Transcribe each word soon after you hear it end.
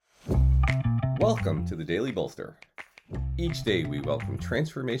Welcome to the Daily Bolster. Each day we welcome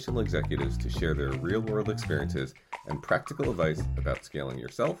transformational executives to share their real-world experiences and practical advice about scaling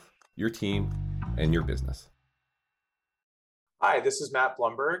yourself, your team, and your business. Hi, this is Matt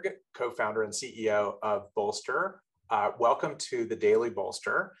Blumberg, co-founder and CEO of Bolster. Welcome to the Daily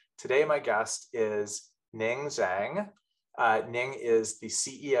Bolster. Today my guest is Ning Zhang. Ning is the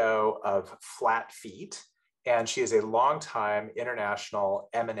CEO of Flatfee, and she is a longtime international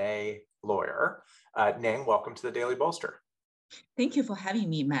M&A lawyer. Ning, welcome to the Daily Bolster. Thank you for having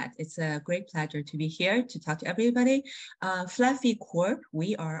me, Matt. It's a great pleasure to be here to talk to everybody. Flatfee Corp,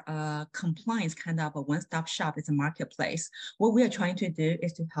 we are a compliance kind of a one-stop shop. It's a marketplace. What we are trying to do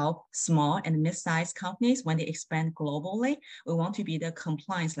is to help small and mid-sized companies when they expand globally. We want to be the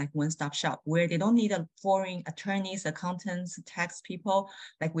compliance like one-stop shop where they don't need a foreign attorneys, accountants, tax people,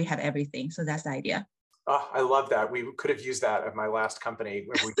 like we have everything. So that's the idea. Oh, I love that. We could have used that at my last company.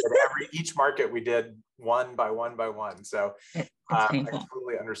 When we did each market, we did one by one by one. So I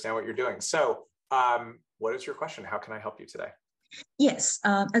totally understand what you're doing. So what is your question? How can I help you today? Yes,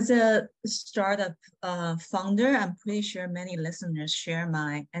 as a startup founder, I'm pretty sure many listeners share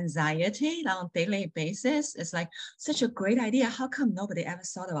my anxiety on a daily basis. It's like such a great idea. How come nobody ever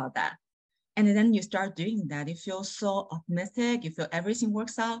thought about that? And then you start doing that. You feel so optimistic. You feel everything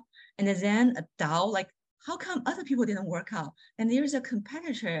works out. And then a doubt, like, how come other people didn't work out? And there's a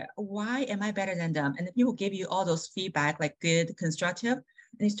competitor. Why am I better than them? And the people give you all those feedback, like good, constructive. And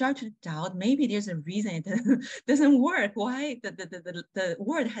you start to doubt, maybe there's a reason it doesn't work. Why the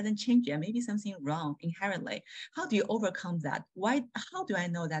word hasn't changed yet? Maybe something wrong inherently. How do you overcome that? How do I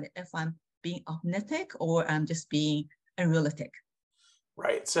know that if I'm being optimistic or I'm just being unrealistic?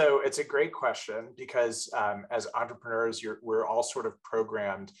 Right. So it's a great question because as entrepreneurs, we're all sort of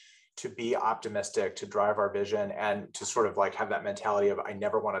programmed to be optimistic, to drive our vision, and to sort of like have that mentality of I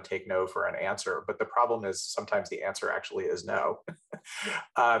never want to take no for an answer. But the problem is sometimes the answer actually is no.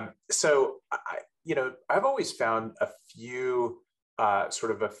 I've always found a few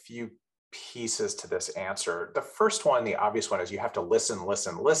pieces to this answer. The first one, the obvious one, is you have to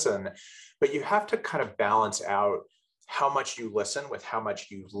listen, but you have to kind of balance out how much you listen with how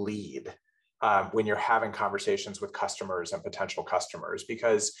much you lead when you're having conversations with customers and potential customers,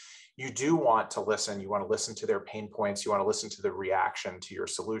 because you do want to listen. You want to listen to their pain points. You want to listen to the reaction to your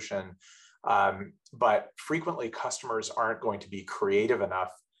solution. But frequently customers aren't going to be creative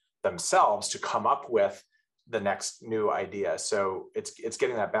enough themselves to come up with the next new idea. So it's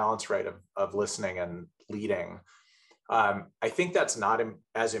getting that balance right of listening and leading. I think that's not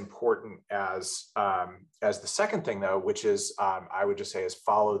as important as the second thing, though, which is I would just say is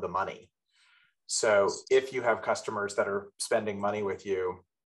follow the money. So if you have customers that are spending money with you,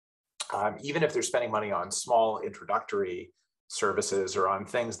 even if they're spending money on small introductory services or on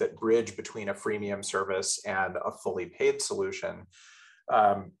things that bridge between a freemium service and a fully paid solution,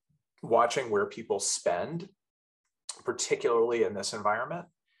 watching where people spend, particularly in this environment,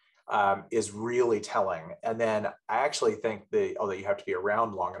 is really telling. And then I actually think although you have to be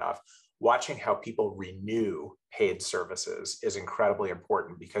around long enough, watching how people renew paid services is incredibly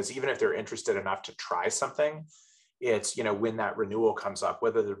important, because even if they're interested enough to try something, it's, when that renewal comes up,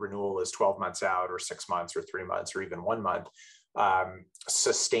 whether the renewal is 12 months out or 6 months or 3 months or even 1 month,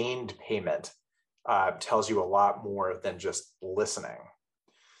 sustained payment tells you a lot more than just listening.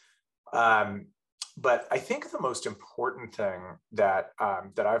 But I think the most important thing that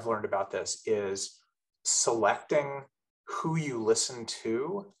I've learned about this is selecting who you listen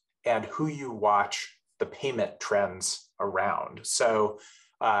to and who you watch the payment trends around. So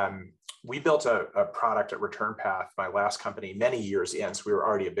we built a product at ReturnPath, my last company, many years in. So we were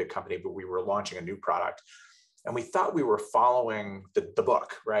already a big company, but we were launching a new product. And we thought we were following the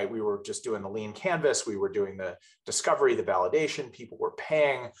book, right? We were just doing the lean canvas. We were doing the discovery, the validation. People were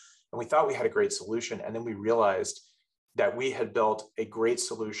paying. And we thought we had a great solution. And then we realized that we had built a great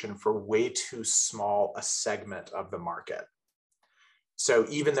solution for way too small a segment of the market. So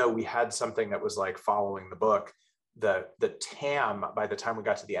even though we had something that was like following the book, the TAM, by the time we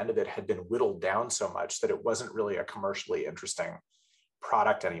got to the end of it, had been whittled down so much that it wasn't really a commercially interesting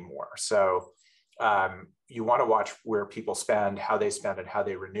product anymore. So you want to watch where people spend, how they spend, and how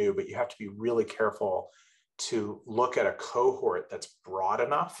they renew, but you have to be really careful to look at a cohort that's broad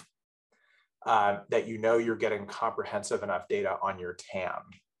enough that you're getting comprehensive enough data on your TAM.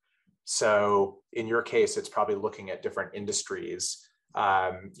 So in your case, it's probably looking at different industries,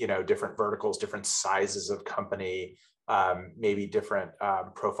 different verticals, different sizes of company, maybe different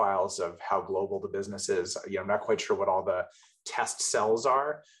profiles of how global the business is. I'm not quite sure what all the test cells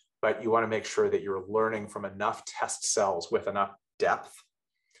are, but you want to make sure that you're learning from enough test cells with enough depth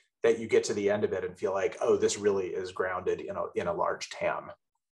that you get to the end of it and feel like, oh, this really is grounded in a large TAM.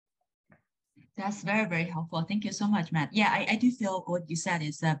 That's very, very helpful. Thank you so much, Matt. Yeah, I do feel what you said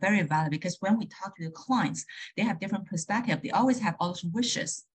is very valid, because when we talk to the clients, they have different perspectives. They always have all those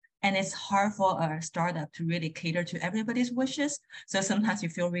wishes. And it's hard for a startup to really cater to everybody's wishes. So sometimes you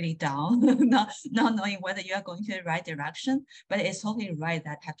feel really down, not knowing whether you are going to the right direction. But it's totally right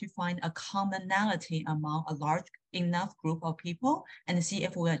that have to find a commonality among a large enough group of people and see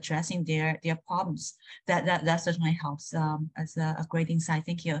if we're addressing their problems. That certainly helps as a great insight.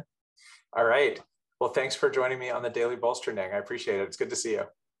 Thank you. All right. Well, thanks for joining me on the Daily Bolster, Ning. I appreciate it. It's good to see you.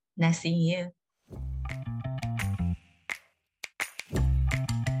 Nice seeing you.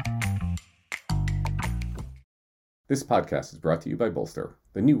 This podcast is brought to you by Bolster,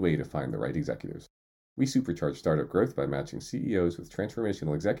 the new way to find the right executives. We supercharge startup growth by matching CEOs with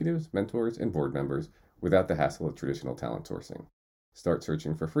transformational executives, mentors, and board members without the hassle of traditional talent sourcing. Start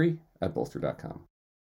searching for free at bolster.com.